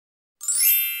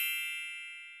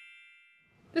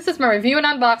This is my review and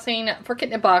unboxing for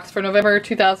KitNipBox for November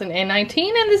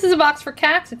 2019, and this is a box for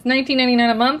cats. It's $19.99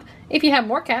 a month. If you have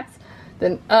more cats,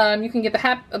 then you can get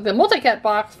the multi-cat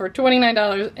box for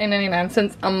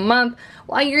 $29.99 a month.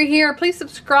 While you're here, please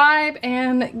subscribe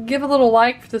and give a little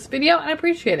like for this video. I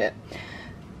appreciate it.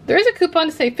 There is a coupon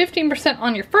to save 15%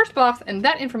 on your first box, and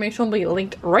that information will be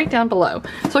linked right down below.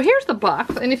 So here's the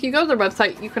box, and if you go to their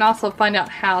website, you can also find out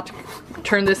how to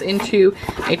turn this into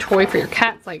a toy for your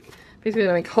cats. Like, basically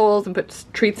they make holes and put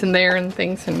treats in there and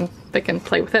things, and they can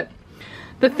play with it.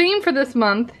 The theme for this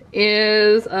month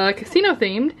is casino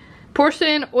themed.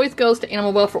 Portion always goes to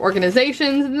animal welfare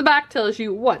organizations, and the back tells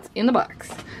you what's in the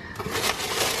box.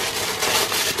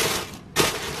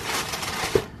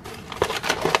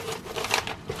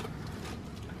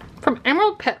 From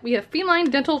Emerald Pet, we have feline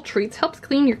dental treats, helps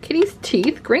clean your kitty's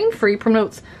teeth, grain-free,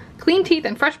 promotes clean teeth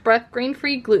and fresh breath,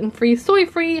 grain-free, gluten-free,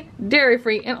 soy-free,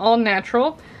 dairy-free, and all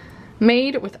natural.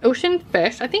 Made with ocean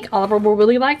fish. I think Oliver will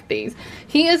really like these.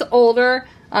 He is older.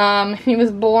 He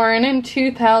was born in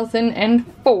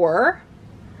 2004.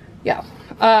 Yeah.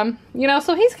 You know,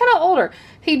 so he's kind of older.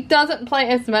 He doesn't play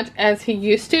as much as he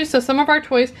used to, so some of our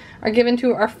toys are given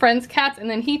to our friends' cats, and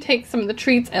then he takes some of the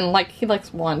treats, and he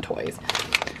likes wand toys.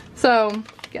 So,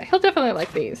 yeah, he'll definitely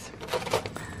like these.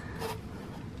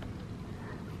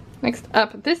 Next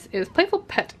up, this is Playful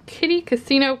Pet Kitty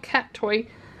Casino Cat Toy.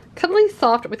 Cuddly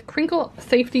soft with crinkle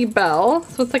safety bell.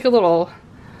 So it's like a little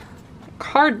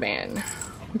card band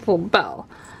with a little bell.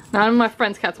 Now, my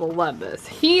friend's cats will love this.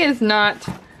 He is not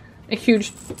a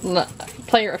huge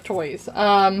player of toys.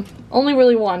 Only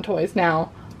really wand toys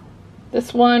now.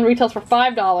 This one retails for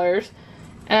 $5,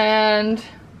 and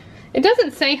it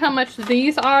doesn't say how much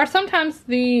these are. Sometimes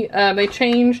they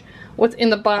change what's in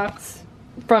the box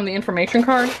from the information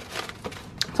card.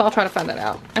 So I'll try to find that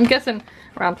out. I'm guessing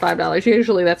around $5.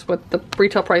 Usually that's what the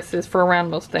retail price is for around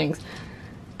most things.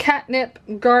 Catnip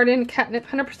Garden Catnip,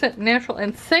 100% natural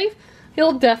and safe.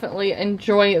 You'll definitely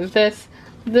enjoy this.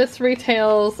 This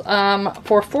retails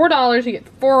for $4. You get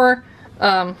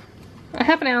a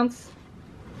half an ounce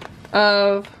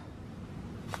of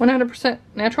 100%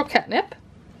 natural catnip.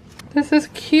 This is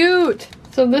cute.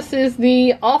 So this is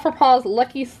the All for Paws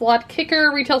Lucky Slot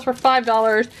Kicker. Retails for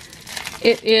 $5.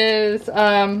 It is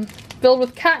filled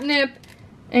with catnip,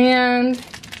 and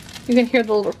you can hear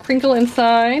the little crinkle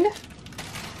inside.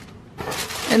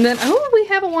 And then, oh, we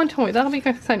have a wand toy. That'll be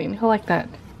exciting. He'll like that.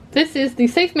 This is the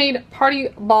Safe Made Party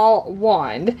Ball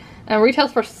Wand.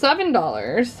 Retails for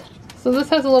 $7. So this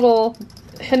has a little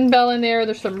hidden bell in there.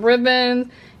 There's some ribbons.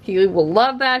 He will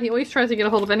love that. He always tries to get a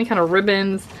hold of any kind of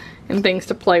ribbons and things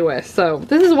to play with. So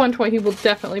this is one toy he will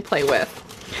definitely play with.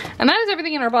 And that is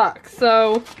everything in our box.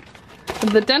 So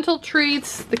the dental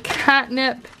treats, the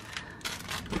catnip,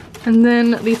 and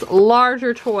then these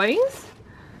larger toys.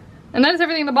 And that is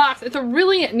everything in the box. It's a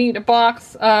really neat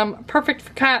box, perfect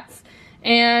for cats.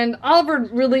 And Oliver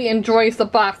really enjoys the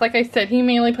box. Like I said, he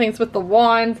mainly plays with the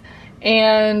wands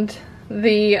and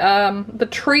the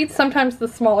treats, sometimes the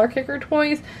smaller kicker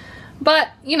toys. But,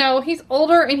 you know, he's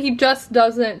older and he just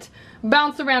doesn't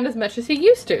bounce around as much as he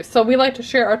used to. So we like to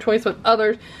share our toys with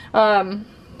others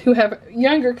who have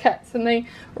younger cats, and they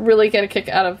really get a kick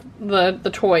out of the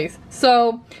toys.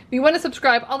 So if you want to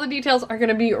subscribe, all the details are going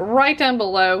to be right down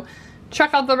below.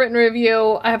 Check out the written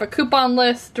review. I have a coupon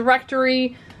list,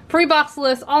 directory, free box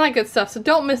list, all that good stuff. So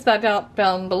don't miss that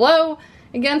down below.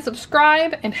 Again,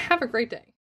 subscribe and have a great day.